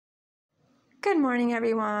Good morning,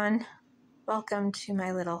 everyone. Welcome to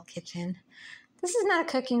my little kitchen. This is not a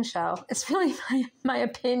cooking show. It's really my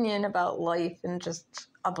opinion about life and just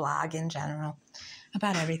a blog in general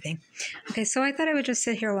about everything. Okay, so I thought I would just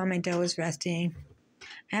sit here while my dough is resting.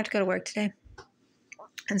 I have to go to work today,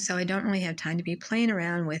 and so I don't really have time to be playing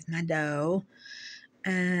around with my dough.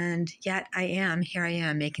 And yet here I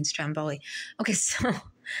am making stromboli. Okay, so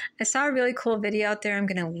I saw a really cool video out there. I'm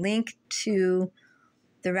going to link to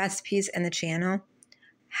the recipes and the channel.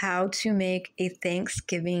 How to make a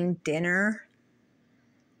Thanksgiving dinner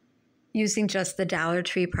using just the Dollar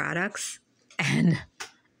Tree products. And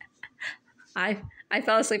I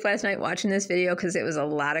fell asleep last night watching this video because it was a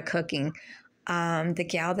lot of cooking. The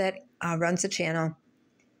gal that runs the channel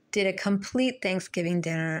did a complete Thanksgiving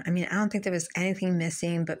dinner. I mean, I don't think there was anything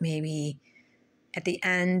missing, but maybe at the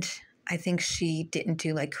end, I think she didn't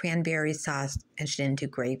do like cranberry sauce and she didn't do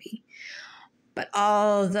gravy. But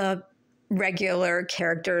all the regular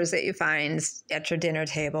characters that you find at your dinner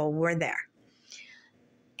table were there.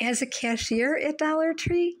 As a cashier at Dollar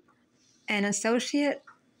Tree, an associate,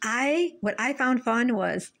 what I found fun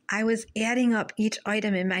was I was adding up each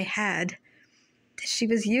item in my head that she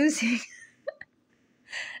was using.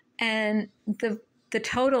 And the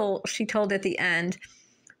total she told at the end,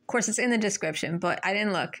 of course it's in the description, but I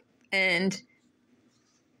didn't look. And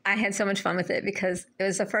I had so much fun with it because it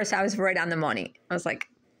was the first I was right on the money. I was like,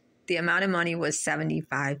 the amount of money was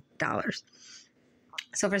 $75.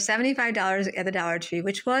 So for $75 at the Dollar Tree,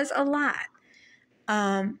 which was a lot,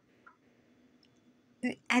 I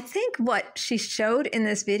think what she showed in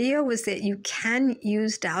this video was that you can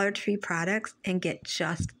use Dollar Tree products and get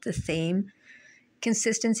just the same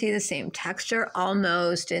consistency, the same texture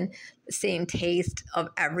almost, and the same taste of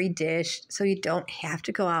every dish. So you don't have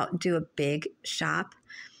to go out and do a big shop.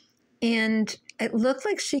 And it looked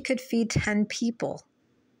like she could feed 10 people.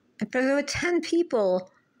 And for 10 people,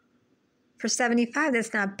 for $75,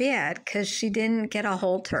 that's not bad because she didn't get a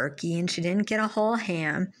whole turkey and she didn't get a whole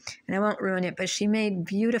ham. And I won't ruin it, but she made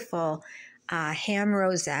beautiful ham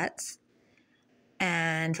rosettes.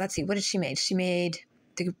 And let's see, what did she make? She made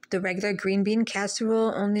the regular green bean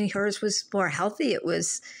casserole, only hers was more healthy. It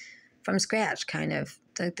was from scratch, kind of.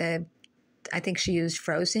 I think she used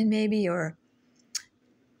frozen maybe, or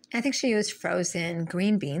I think she used frozen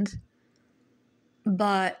green beans.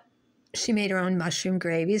 But she made her own mushroom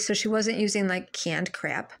gravy, so she wasn't using like canned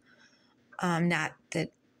crap. Not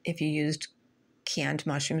that if you used canned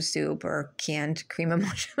mushroom soup or canned cream of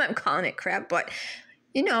mushroom, I'm calling it crap. But,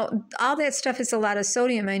 you know, all that stuff is a lot of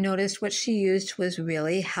sodium. I noticed what she used was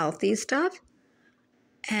really healthy stuff.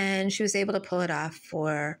 And she was able to pull it off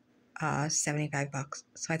for $75.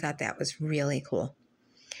 So I thought that was really cool.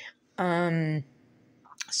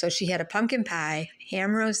 So she had a pumpkin pie,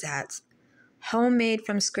 ham rosettes, homemade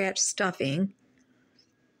from scratch stuffing.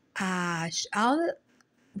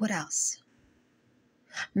 What else?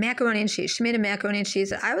 Macaroni and cheese. She made a macaroni and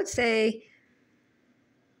cheese. I would say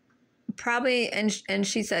probably, and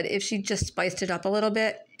she said if she just spiced it up a little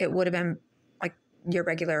bit, it would have been like your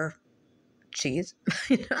regular cheese,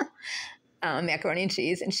 macaroni and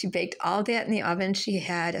cheese. And she baked all that in the oven. She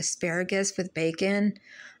had asparagus with bacon,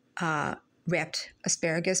 wrapped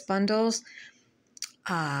asparagus bundles.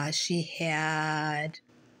 She had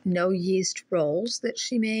no yeast rolls that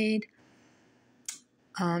she made.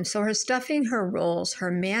 So her stuffing, her rolls,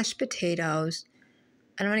 her mashed potatoes,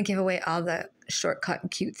 I don't want to give away all the shortcut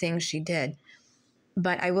and cute things she did,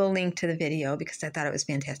 but I will link to the video because I thought it was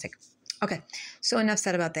fantastic. Okay, so enough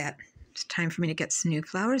said about that. It's time for me to get some new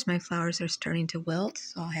flowers. My flowers are starting to wilt,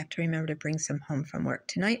 so I'll have to remember to bring some home from work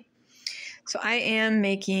tonight. So I am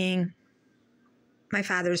making my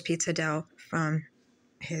father's pizza dough from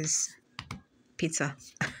his pizza.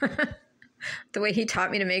 The way he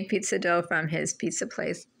taught me to make pizza dough from his pizza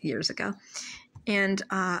place years ago. And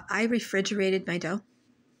I refrigerated my dough.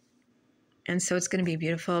 And so it's going to be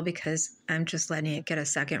beautiful because I'm just letting it get a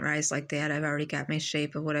second rise like that. I've already got my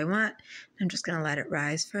shape of what I want. I'm just going to let it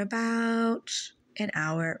rise for about an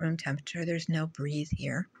hour at room temperature. There's no breathe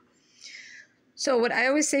here. So what I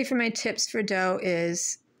always say for my tips for dough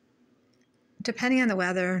is, depending on the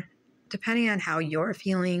weather, depending on how you're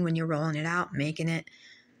feeling when you're rolling it out, making it,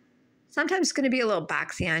 sometimes it's going to be a little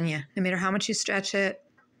boxy on you. No matter how much you stretch it,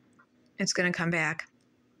 it's going to come back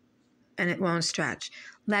and it won't stretch.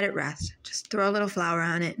 Let it rest. Just throw a little flour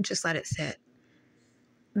on it and just let it sit.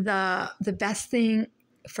 The best thing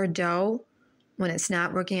for dough when it's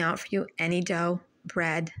not working out for you, any dough,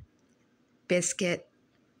 bread, biscuit,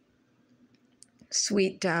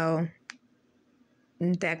 sweet dough,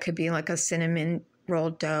 that could be like a cinnamon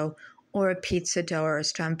rolled dough or a pizza dough or a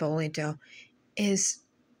stromboli dough, is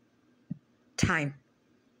time.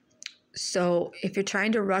 So if you're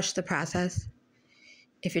trying to rush the process,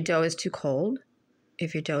 if your dough is too cold,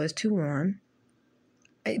 if your dough is too warm,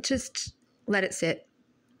 just let it sit.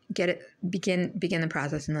 Begin the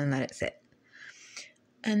process and then let it sit.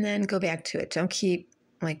 And then go back to it. Don't keep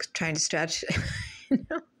like trying to stretch.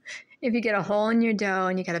 If you get a hole in your dough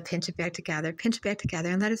and you got to pinch it back together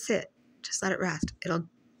and let it sit. Just let it rest. It'll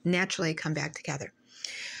naturally come back together.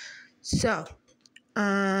 So,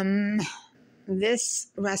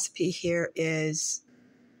 this recipe here is,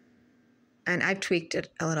 and I've tweaked it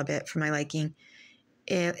a little bit for my liking.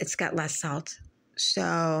 It's got less salt.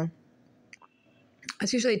 So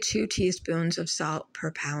it's usually 2 teaspoons of salt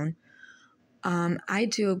per pound. I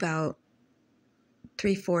do about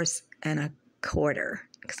 3/4 and a quarter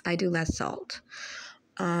because I do less salt.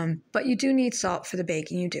 But you do need salt for the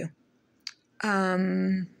baking, you do.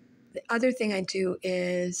 The other thing I do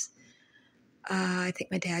is, I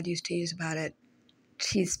think my dad used to use about a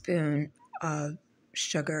teaspoon of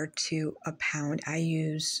sugar to a pound. I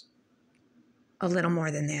use a little more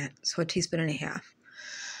than that, so 1.5 teaspoons.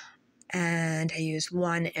 And I use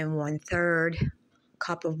 1 1/3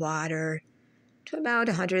 cup of water to about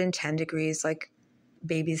 110 degrees, like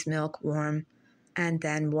baby's milk, warm, and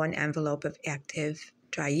then 1 envelope of active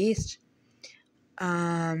dry yeast.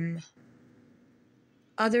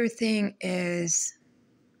 Other thing is,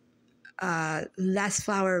 less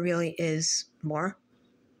flour really is more,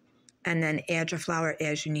 and then add your flour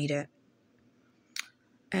as you need it.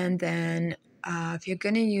 And then if you're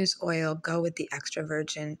going to use oil, go with the extra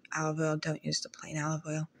virgin olive oil. Don't use the plain olive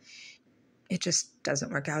oil. It just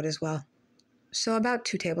doesn't work out as well. So about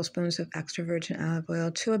 2 tablespoons of extra virgin olive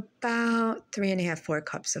oil to about 3.5, 4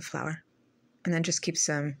 cups of flour. And then just keep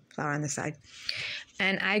some flour on the side.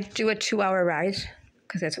 And I do a 2-hour rise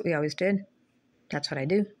because that's what we always did. That's what I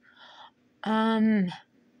do. And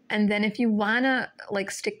then if you want to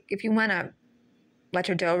let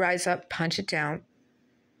your dough rise up, punch it down,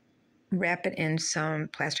 wrap it in some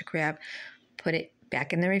plastic wrap, put it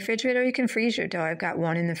back in the refrigerator. You can freeze your dough. I've got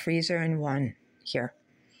 1 in the freezer and 1 here.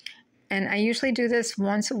 And I usually do this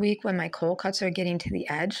once a week when my cold cuts are getting to the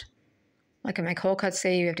edge. Like in my cold cuts,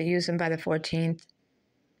 say you have to use them by the 14th,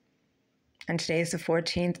 and today's the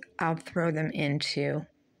 14th, I'll throw them into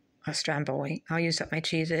a stromboli. I'll use up my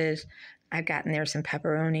cheeses. I've gotten there some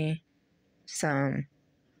pepperoni, some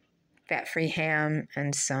fat-free ham,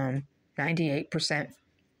 and some 98%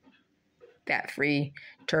 fat-free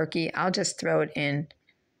turkey. I'll just throw it in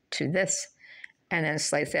to this and then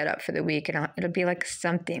slice that up for the week. And it'll be like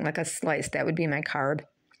something, like a slice. That would be my carb.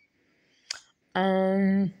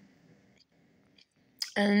 And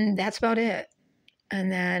that's about it.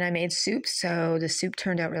 And then I made soup, so the soup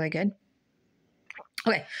turned out really good.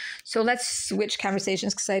 Okay, so let's switch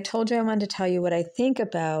conversations because I told you I wanted to tell you what I think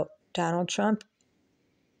about Donald Trump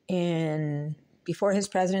before his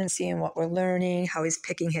presidency and what we're learning, how he's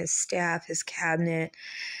picking his staff, his cabinet,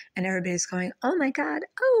 and everybody's going, oh my God,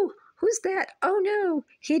 oh, who's that? Oh no,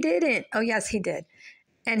 he didn't. Oh yes, he did.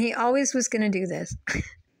 And he always was going to do this.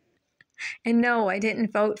 And no, I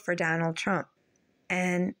didn't vote for Donald Trump.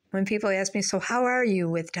 And when people ask me, so how are you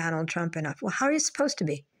with Donald Trump enough? Well, how are you supposed to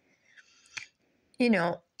be?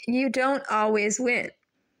 You don't always win.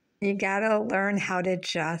 You got to learn how to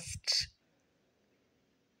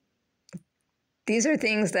these are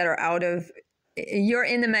things that are you're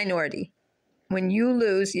in the minority. When you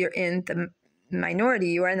lose, you're in the minority.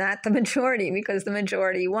 You are not the majority because the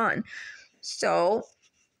majority won. So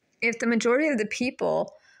if the majority of the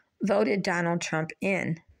people voted Donald Trump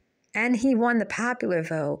in and he won the popular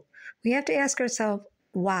vote, we have to ask ourselves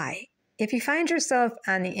why. If you find yourself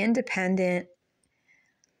on the independent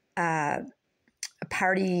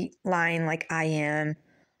party line like I am,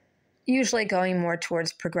 usually going more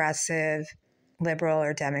towards progressive, liberal,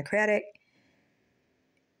 or Democratic,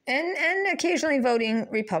 and occasionally voting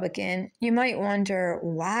Republican, you might wonder,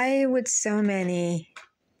 why would so many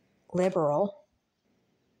liberal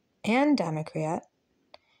and Democrat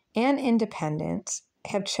and independents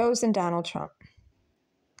have chosen Donald Trump?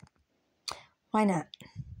 Why not?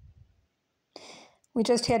 We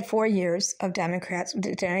just had 4 years of Democrats.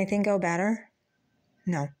 Did anything go better?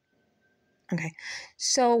 No. Okay.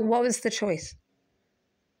 So what was the choice?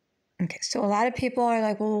 Okay. So a lot of people are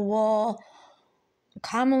like, well,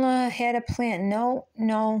 Kamala had a plan.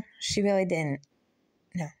 No, she really didn't.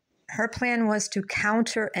 No. Her plan was to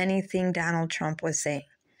counter anything Donald Trump was saying.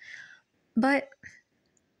 But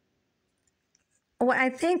what I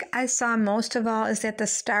think I saw most of all is that the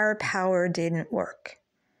star power didn't work.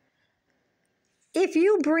 If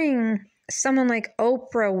you bring someone like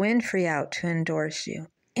Oprah Winfrey out to endorse you,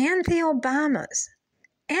 and the Obamas,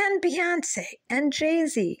 and Beyonce and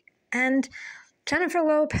Jay-Z and Jennifer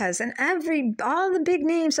Lopez and all the big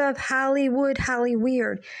names of Hollywood,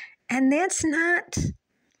 Hollyweird. And that's not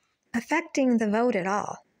affecting the vote at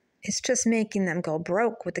all. It's just making them go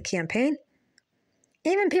broke with the campaign.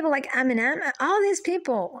 Even people like Eminem, all these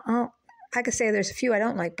people, I could say there's a few I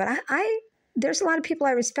don't like, but there's a lot of people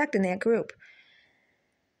I respect in that group.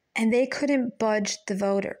 And they couldn't budge the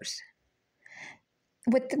voters.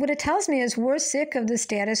 What it tells me is we're sick of the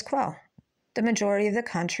status quo. The majority of the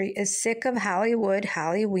country is sick of Hollywood,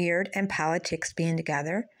 Hollyweird, and politics being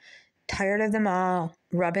together, tired of them all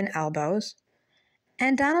rubbing elbows.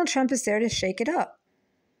 And Donald Trump is there to shake it up.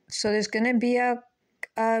 So there's going to be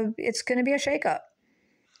it's going to be a shakeup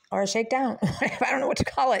or a shakedown. I don't know what to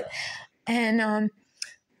call it. And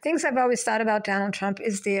things I've always thought about Donald Trump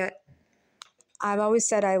is that I've always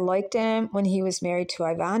said I liked him when he was married to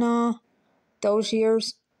Ivana. Those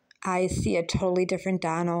years, I see a totally different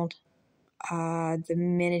Donald. The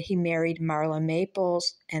minute he married Marla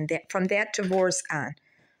Maples, and from that divorce on,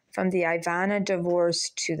 from the Ivana divorce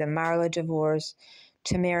to the Marla divorce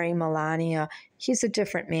to marrying Melania, he's a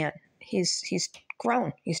different man. He's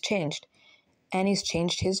grown, he's changed, and he's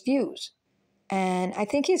changed his views. And I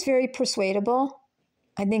think he's very persuadable.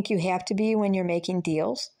 I think you have to be when you're making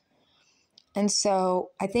deals. And so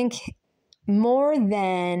I think more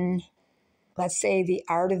than, let's say, the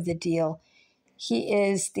art of the deal, he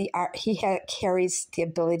is the art. Carries the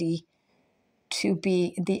ability to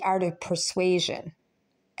be the art of persuasion,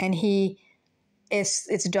 and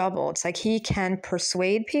it's double. It's like he can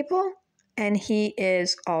persuade people, and he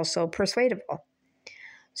is also persuadable.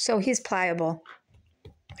 So he's pliable,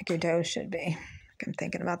 like your dough should be. I'm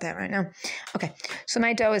thinking about that right now. Okay, so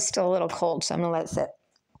my dough is still a little cold, so I'm gonna let it sit.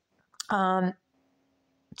 So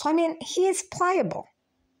I mean, he's pliable,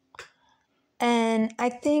 and I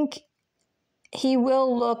think he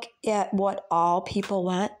will look at what all people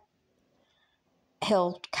want.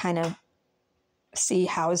 He'll kind of see,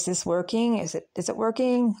 how is this working? Is it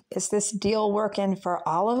working? Is this deal working for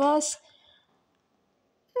all of us?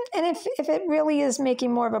 And if it really is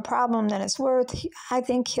making more of a problem than it's worth, I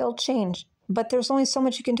think he'll change. But there's only so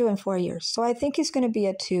much you can do in 4 years. So I think he's going to be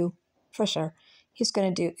a 2 for sure. It's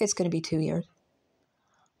going to be 2 years.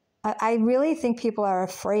 I really think people are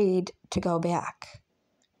afraid to go back.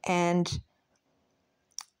 And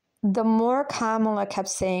the more Kamala kept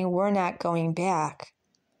saying, we're not going back,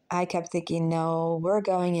 I kept thinking, no, we're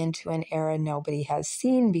going into an era nobody has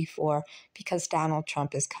seen before because Donald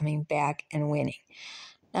Trump is coming back and winning.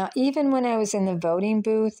 Now, even when I was in the voting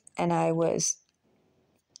booth and I was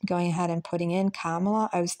going ahead and putting in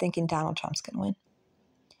Kamala, I was thinking Donald Trump's going to win.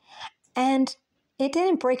 And it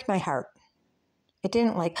didn't break my heart. It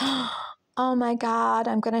didn't like, oh my God,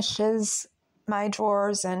 I'm going to shiz my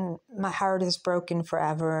drawers and my heart is broken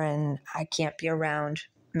forever and I can't be around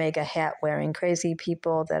mega hat wearing crazy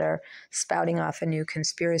people that are spouting off a new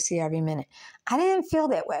conspiracy every minute. I didn't feel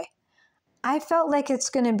that way. I felt like it's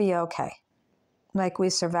going to be okay. Like we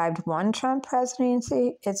survived one Trump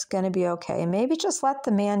presidency, it's going to be okay. And maybe just let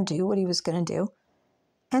the man do what he was going to do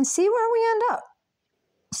and see where we end up.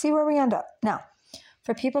 See where we end up. Now,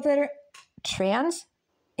 for people that are trans,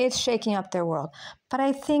 it's shaking up their world. But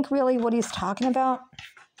I think really what he's talking about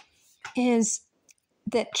is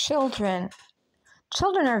that children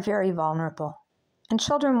are very vulnerable. And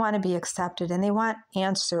children want to be accepted and they want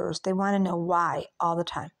answers. They want to know why all the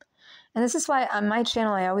time. And this is why on my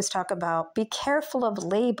channel I always talk about be careful of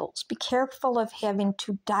labels. Be careful of having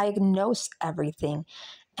to diagnose everything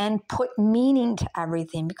and put meaning to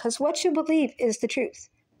everything, because what you believe is the truth.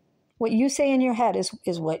 What you say in your head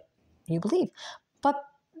is what you believe. But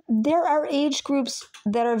there are age groups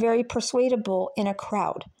that are very persuadable in a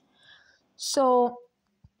crowd. So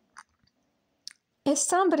if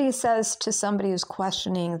somebody says to somebody who's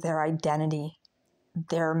questioning their identity,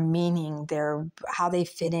 their meaning, how they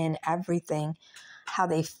fit in, everything, how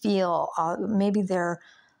they feel, maybe they're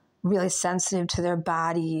really sensitive to their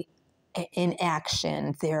body in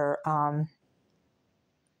action, they're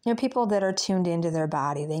people that are tuned into their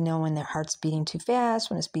body. They know when their heart's beating too fast,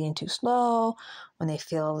 when it's beating too slow, when they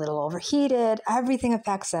feel a little overheated. Everything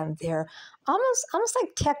affects them. They're almost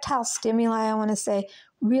like tactile stimuli, I want to say,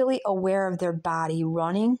 really aware of their body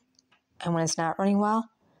running and when it's not running well.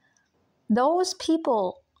 Those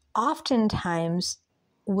people oftentimes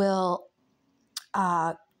will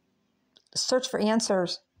search for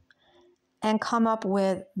answers and come up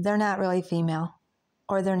with they're not really female,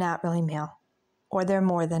 or they're not really male, or they're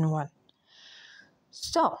more than one.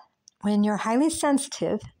 So when you're highly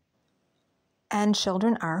sensitive, and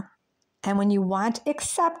children are, and when you want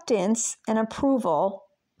acceptance and approval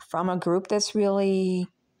from a group that's really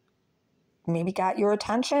maybe got your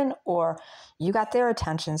attention, or you got their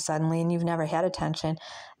attention suddenly and you've never had attention.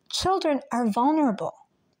 Children are vulnerable.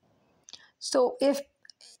 So if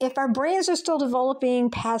our brains are still developing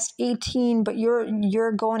past 18, but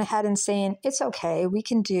you're going ahead and saying it's okay, we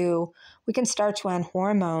can start you on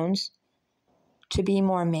hormones to be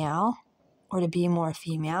more male or to be more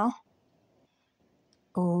female.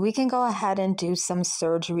 We can go ahead and do some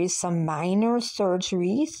surgeries, some minor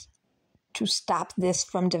surgeries to stop this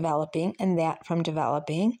from developing and that from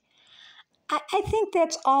developing. I think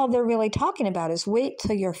that's all they're really talking about, is wait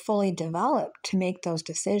till you're fully developed to make those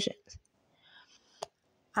decisions.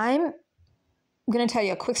 I'm going to tell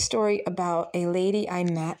you a quick story about a lady I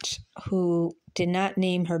met who did not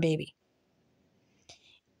name her baby.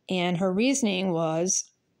 And her reasoning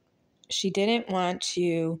was she didn't want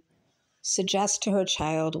to suggest to her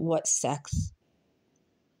child what sex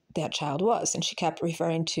that child was. And she kept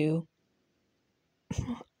referring to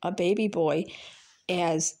a baby boy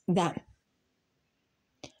as them.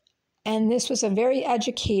 And this was a very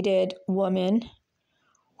educated woman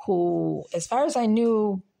who, as far as I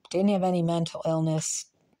knew, didn't have any mental illness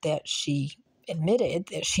that she admitted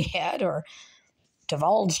that she had or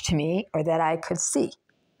divulged to me or that I could see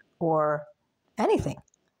or anything.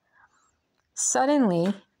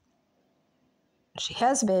 Suddenly, she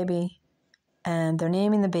has a baby and they're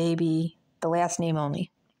naming the baby the last name only.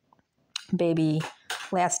 Baby,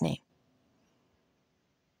 last name.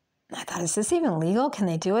 I thought, is this even legal? Can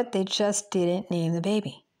they do it? They just didn't name the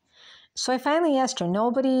baby. So I finally asked her.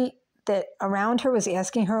 Nobody that around her was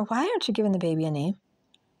asking her, why aren't you giving the baby a name?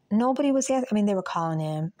 Nobody was asking. I mean, they were calling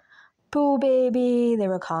him Boo Baby. They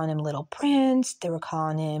were calling him Little Prince. They were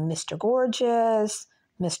calling him Mr. Gorgeous,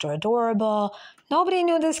 Mr. Adorable. Nobody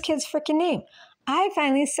knew this kid's freaking name. I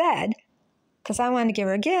finally said, because I wanted to give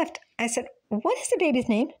her a gift, I said, what is the baby's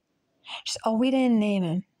name? She said, oh, we didn't name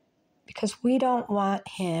him because we don't want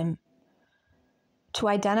him to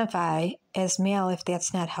identify as male if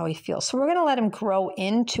that's not how he feels. So we're going to let him grow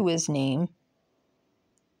into his name.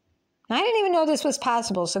 I didn't even know this was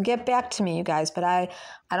possible, so get back to me, you guys. But I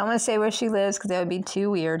don't want to say where she lives because that would be too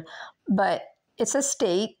weird. But it's a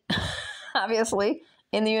state, obviously,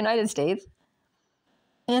 in the United States.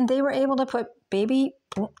 And they were able to put baby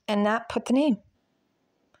and not put the name.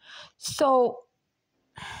 So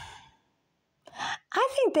I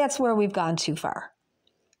think that's where we've gone too far.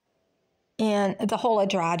 And the whole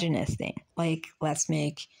androgynous thing, like let's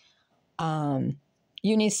make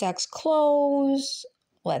unisex clothes,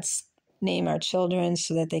 let's name our children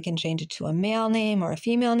so that they can change it to a male name or a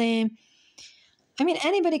female name. I mean,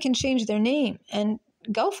 anybody can change their name and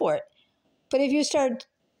go for it. But if you start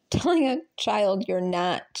telling a child you're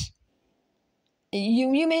not,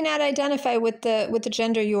 you may not identify with the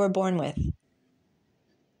gender you were born with.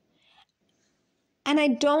 And I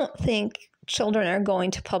don't think children are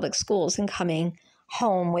going to public schools and coming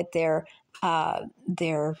home with their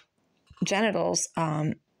genitals,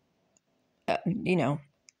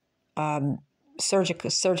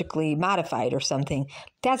 surgically modified or something.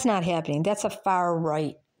 That's not happening. That's a far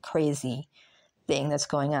right crazy thing that's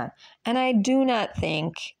going on. And I do not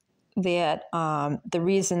think that the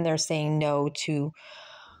reason they're saying no to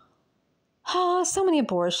so many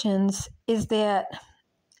abortions is that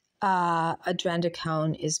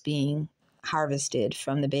adrenochrome is being harvested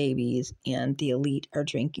from the babies and the elite are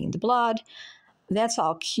drinking the blood. That's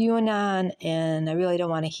all QAnon, and I really don't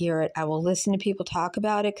want to hear it. I will listen to people talk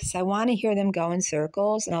about it because I want to hear them go in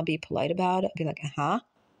circles, and I'll be polite about it. I'll be like,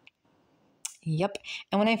 yep.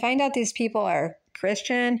 And when I find out these people are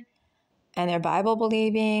Christian and they're Bible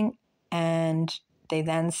believing, and they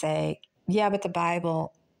then say, yeah, but the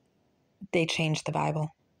Bible, they changed the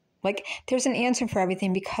Bible. Like, there's an answer for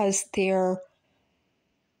everything because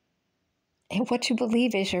what you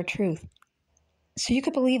believe is your truth. So you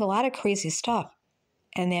could believe a lot of crazy stuff,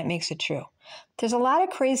 and that makes it true. There's a lot of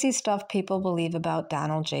crazy stuff people believe about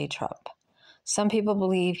Donald J. Trump. Some people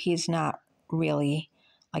believe he's not really,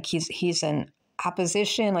 like he's an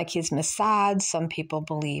opposition, like he's Mossad. Some people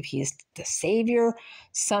believe he's the savior.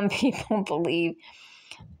 Some people believe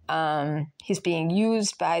he's being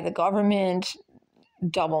used by the government,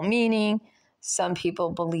 double meaning. Some people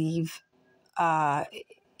believe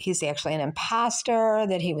he's actually an imposter,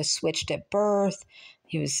 that he was switched at birth,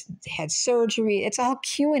 had surgery. It's all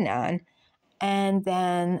QAnon. And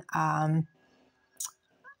then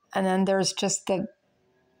there's just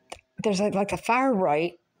there's like the far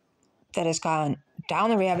right that has gone down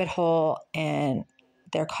the rabbit hole and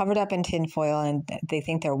they're covered up in tinfoil and they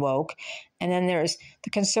think they're woke. And then there's the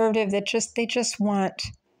conservative that they just want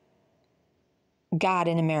God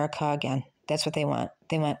in America again. That's what they want.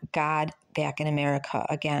 They want God back in America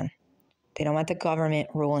again. They don't want the government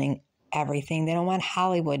ruling everything. They don't want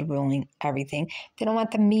Hollywood ruling everything. They don't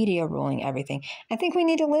want the media ruling everything. I think we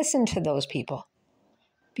need to listen to those people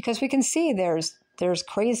because we can see there's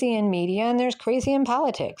crazy in media and there's crazy in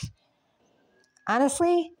politics.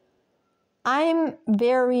 Honestly, I'm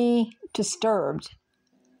very disturbed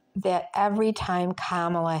that every time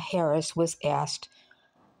Kamala Harris was asked,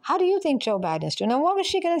 how do you think Joe Biden is doing? Now, what was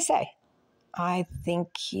she going to say? I think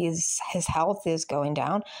his health is going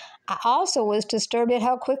down. I also was disturbed at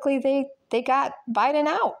how quickly they got Biden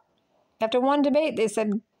out. After one debate, they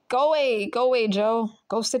said, go away, Joe.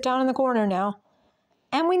 Go sit down in the corner now.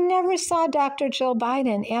 And we never saw Dr. Jill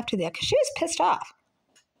Biden after that because she was pissed off.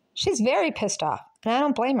 She's very pissed off, and I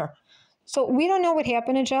don't blame her. So we don't know what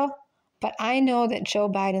happened to Joe, but I know that Joe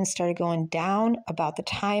Biden started going down about the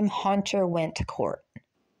time Hunter went to court.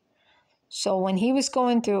 So when he was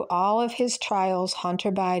going through all of his trials,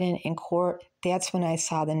 Hunter Biden in court, that's when I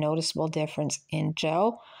saw the noticeable difference in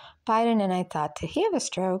Joe Biden, and I thought, did he have a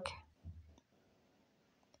stroke?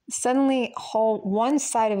 Suddenly, one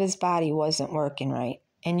side of his body wasn't working right,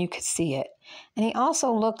 and you could see it. And he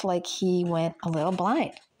also looked like he went a little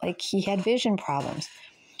blind, like he had vision problems.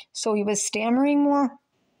 So he was stammering more.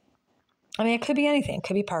 I mean, it could be anything. It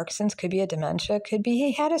could be Parkinson's, could be a dementia, could be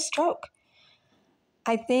he had a stroke.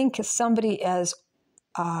 I think somebody as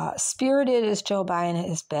spirited as Joe Biden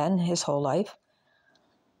has been his whole life,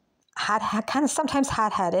 kind of sometimes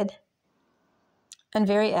hot-headed and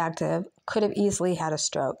very active, could have easily had a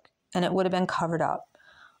stroke, and it would have been covered up.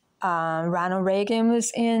 Ronald Reagan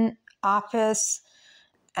was in office,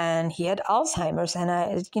 and he had Alzheimer's, and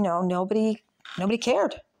nobody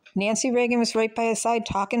cared. Nancy Reagan was right by his side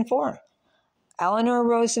talking for him. Eleanor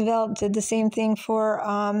Roosevelt did the same thing for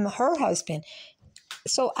her husband.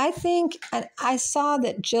 So I think, and I saw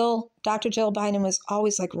that Dr. Jill Biden was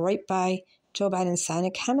always like right by Joe Biden's side,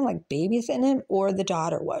 and kind of like babysitting him, or the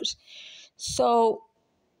daughter was. So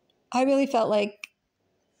I really felt like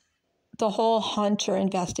the whole Hunter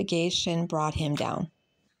investigation brought him down.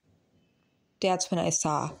 That's when I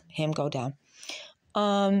saw him go down.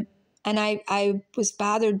 And I was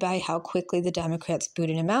bothered by how quickly the Democrats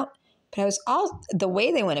booted him out. But I was all the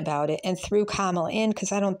way they went about it and threw Kamala in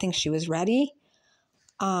because I don't think she was ready.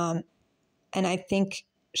 And I think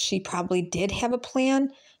she probably did have a plan.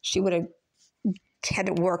 She would have had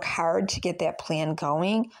to work hard to get that plan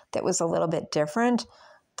going. That was a little bit different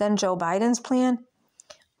than Joe Biden's plan.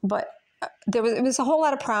 But it was a whole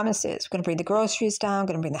lot of promises. We're going to bring the groceries down,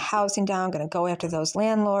 going to bring the housing down, going to go after those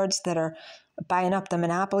landlords that are buying up the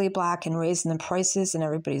monopoly block and raising the prices, and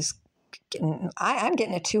everybody's getting, I'm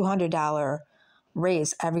getting a $200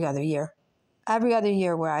 raise every other year. Every other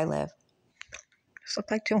year where I live. It's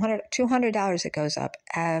like $200 it goes up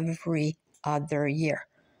every other year.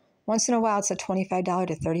 Once in a while, it's a $25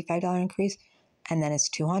 to $35 increase, and then it's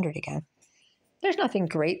 $200 again. There's nothing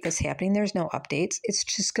great that's happening. There's no updates. It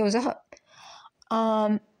just goes up.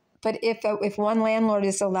 But if one landlord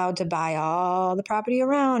is allowed to buy all the property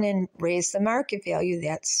around and raise the market value,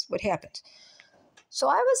 that's what happens. So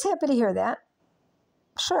I was happy to hear that.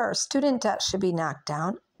 Sure, student debt should be knocked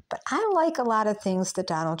down, but I like a lot of things that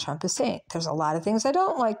Donald Trump is saying. There's a lot of things I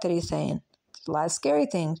don't like that he's saying. There's a lot of scary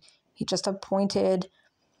things. He just appointed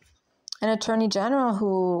an attorney general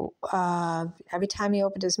who, every time he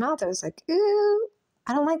opened his mouth, I was like, ooh,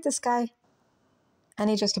 I don't like this guy. And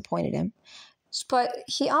he just appointed him. But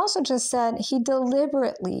he also just said he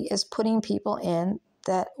deliberately is putting people in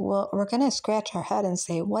that we're going to scratch our head and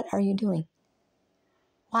say, what are you doing?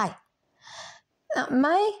 Why? Now,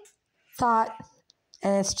 my thought,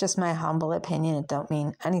 and it's just my humble opinion, it don't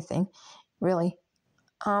mean anything, really.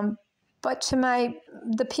 But to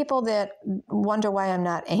the people that wonder why I'm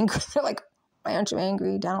not angry, they're like, why aren't you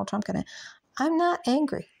angry? Donald Trump I'm not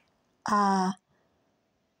angry. I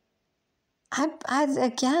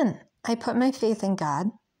put my faith in God,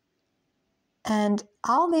 and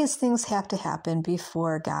all these things have to happen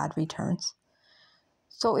before God returns.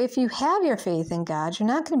 So if you have your faith in God, you're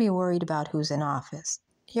not going to be worried about who's in office.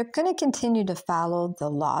 You're going to continue to follow the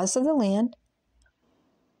laws of the land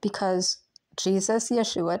because Jesus,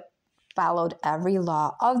 Yeshua, followed every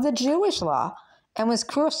law of the Jewish law and was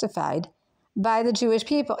crucified by the Jewish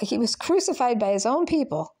people. He was crucified by his own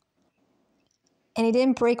people, and he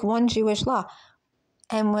didn't break one Jewish law.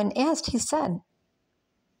 And when asked, he said,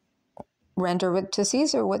 render to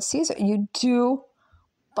Caesar what Caesar. You do,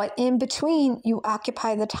 but in between, you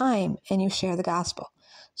occupy the time and you share the gospel.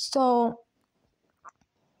 So,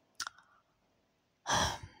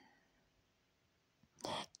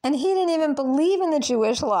 and he didn't even believe in the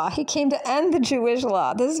Jewish law. He came to end the Jewish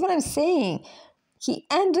law. This is what I'm saying. He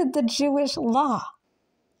ended the Jewish law.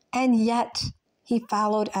 And yet he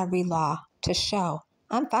followed every law to show,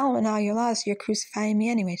 I'm following all your laws, you're crucifying me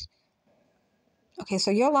anyways. Okay,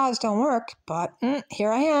 so your laws don't work, but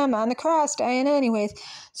here I am on the cross dying anyways.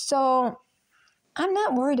 So I'm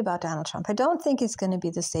not worried about Donald Trump. I don't think he's going to be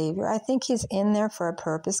the savior. I think he's in there for a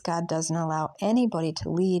purpose. God doesn't allow anybody to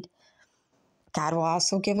lead. God will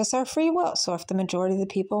also give us our free will. So if the majority of the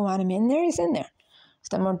people want him in there, he's in there. If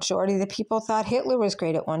the majority of the people thought Hitler was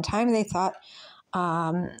great at one time, they thought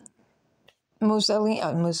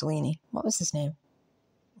Mussolini. What was his name?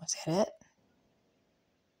 Was that it?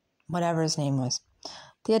 Whatever his name was.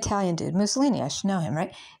 The Italian dude, Mussolini. I should know him,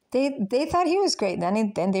 right? They thought he was great.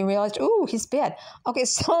 Then they realized, ooh, he's bad. Okay,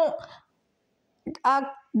 so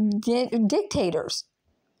dictators.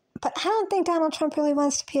 But I don't think Donald Trump really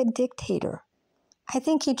wants to be a dictator. I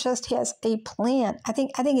think he just has a plan. I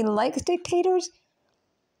think he likes dictators.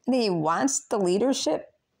 I think he wants the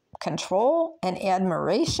leadership, control, and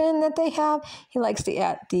admiration that they have. He likes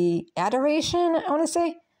the adoration, I want to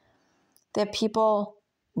say, that people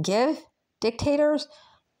give dictators,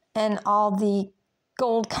 and all the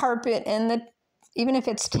gold carpet and even if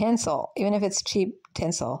it's tinsel, even if it's cheap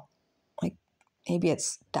tinsel, like maybe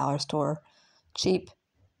it's dollar store, cheap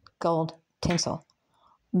gold tinsel,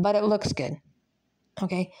 but it looks good.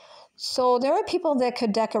 Okay. So there are people that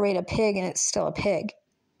could decorate a pig and it's still a pig.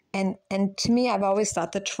 And to me, I've always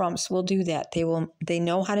thought the Trumps will do that. They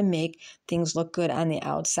know how to make things look good on the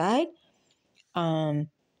outside.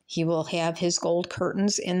 He will have his gold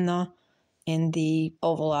curtains in the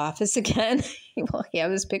Oval Office again. He will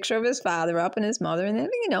have his picture of his father up and his mother and then,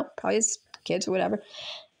 probably his kids or whatever.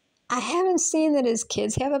 I haven't seen that his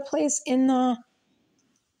kids have a place in the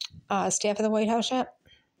staff of the White House yet,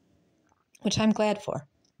 which I'm glad for,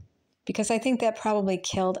 because I think that probably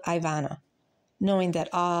killed Ivana, knowing that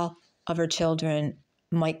all of her children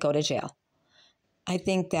might go to jail. I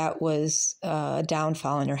think that was a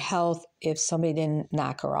downfall in her health if somebody didn't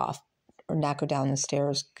knock her off or knock her down the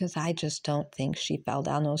stairs, because I just don't think she fell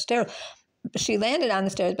down those stairs. She landed on the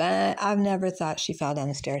stairs, but I've never thought she fell down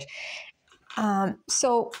the stairs.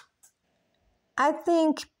 So I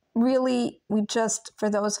think really for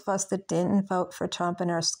those of us that didn't vote for Trump and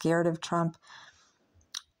are scared of Trump,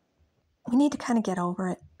 we need to kind of get over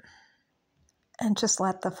it and just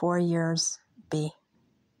let the 4 years be.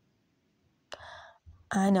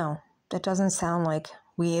 I know that doesn't sound like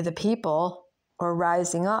we the people are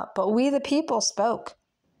rising up, but we the people spoke.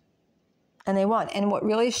 And they won. And what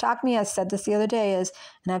really shocked me, I said this the other day, and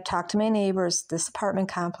I've talked to my neighbors, this apartment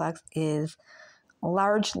complex is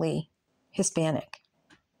largely Hispanic.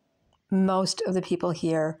 Most of the people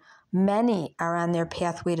here, many are on their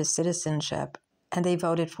pathway to citizenship, and they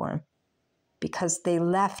voted for him because they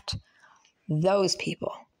left those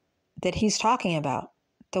people that he's talking about,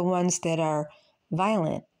 the ones that are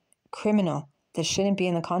violent, criminal, that shouldn't be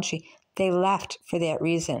in the country. They left for that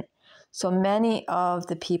reason. So many of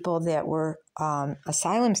the people that were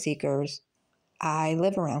asylum seekers, I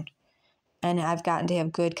live around. And I've gotten to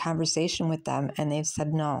have good conversation with them. And they've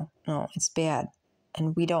said, no, it's bad.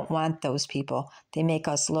 And we don't want those people. They make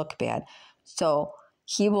us look bad. So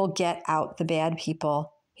he will get out the bad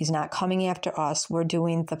people. He's not coming after us. We're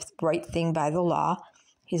doing the right thing by the law.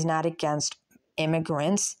 He's not against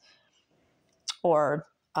immigrants or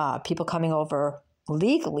people coming over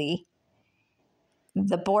legally.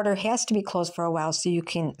 The border has to be closed for a while so you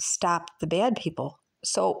can stop the bad people.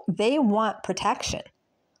 So they want protection.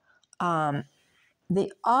 The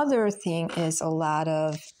other thing is a lot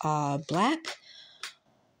of Black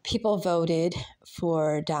people voted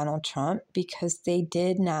for Donald Trump because they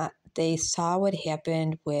saw what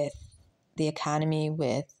happened with the economy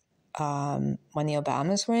when the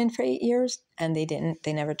Obamas were in for 8 years, and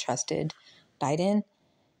they never trusted Biden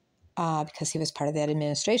because he was part of that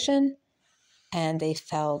administration. And they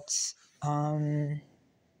felt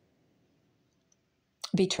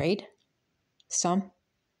betrayed,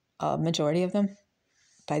 a majority of them,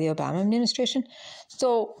 by the Obama administration.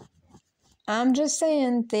 So I'm just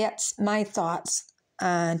saying that's my thoughts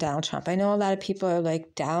on Donald Trump. I know a lot of people are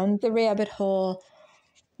like down the rabbit hole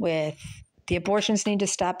with the abortions need to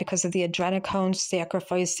stop because of the adrenochrome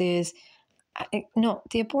sacrifices. No,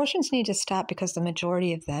 the abortions need to stop because the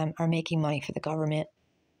majority of them are making money for the government.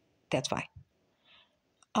 That's why.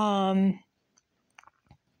 The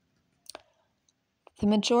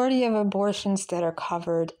majority of abortions that are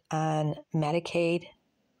covered on Medicaid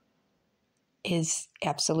is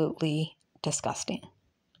absolutely disgusting.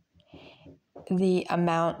 The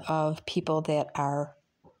amount of people that are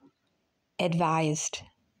advised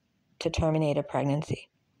to terminate a pregnancy.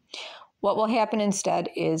 What will happen instead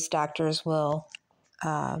is doctors will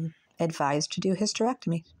advise to do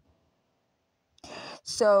hysterectomy.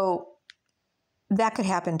 So that could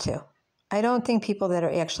happen too. I don't think people that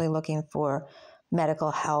are actually looking for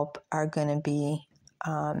medical help are going to be,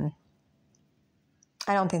 I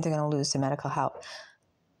don't think they're going to lose the medical help.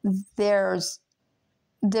 There's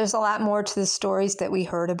a lot more to the stories that we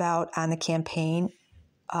heard about on the campaign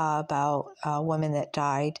about a woman that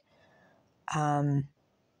died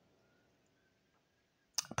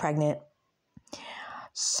pregnant.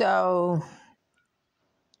 So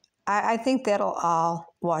I think that'll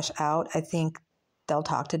all wash out. I think they'll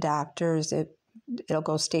talk to doctors. It'll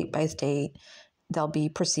go state by state. There'll be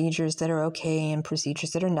procedures that are okay and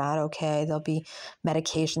procedures that are not okay. There'll be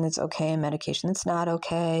medication that's okay and medication that's not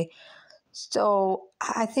okay. So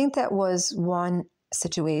I think that was one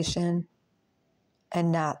situation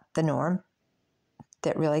and not the norm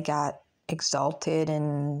that really got exalted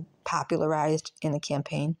and popularized in the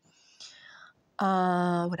campaign.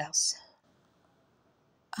 What else?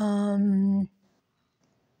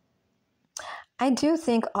 I do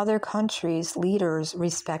think other countries' leaders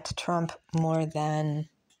respect Trump more than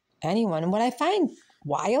anyone. And what I find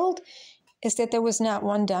wild is that there was not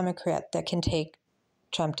one Democrat that can take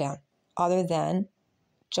Trump down other than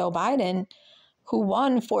Joe Biden, who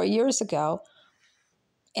won 4 years ago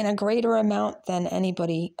in a greater amount than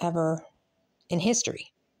anybody ever in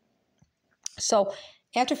history. So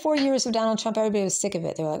after 4 years of Donald Trump, everybody was sick of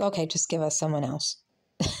it. They were like, okay, just give us someone else.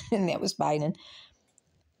 And that was Biden.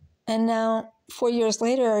 And now 4 years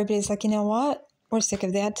later, everybody's like, you know what? We're sick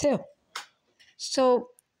of that too. So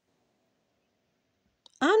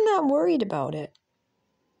I'm not worried about it.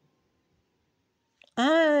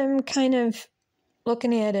 I'm kind of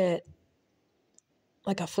looking at it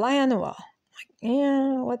like a fly on the wall. Like,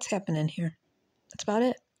 yeah, what's happening here? That's about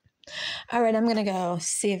it. All right, I'm going to go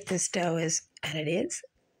see if this dough is, and it is,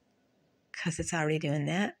 because it's already doing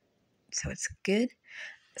that. So it's good.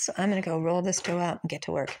 So I'm going to go roll this dough out and get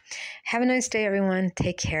to work. Have a nice day, everyone.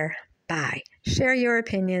 Take care. Bye. Share your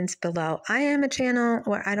opinions below. I am a channel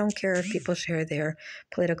where I don't care if people share their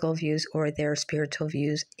political views or their spiritual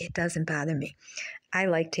views. It doesn't bother me. I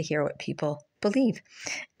like to hear what people believe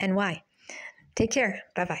and why. Take care.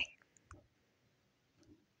 Bye-bye.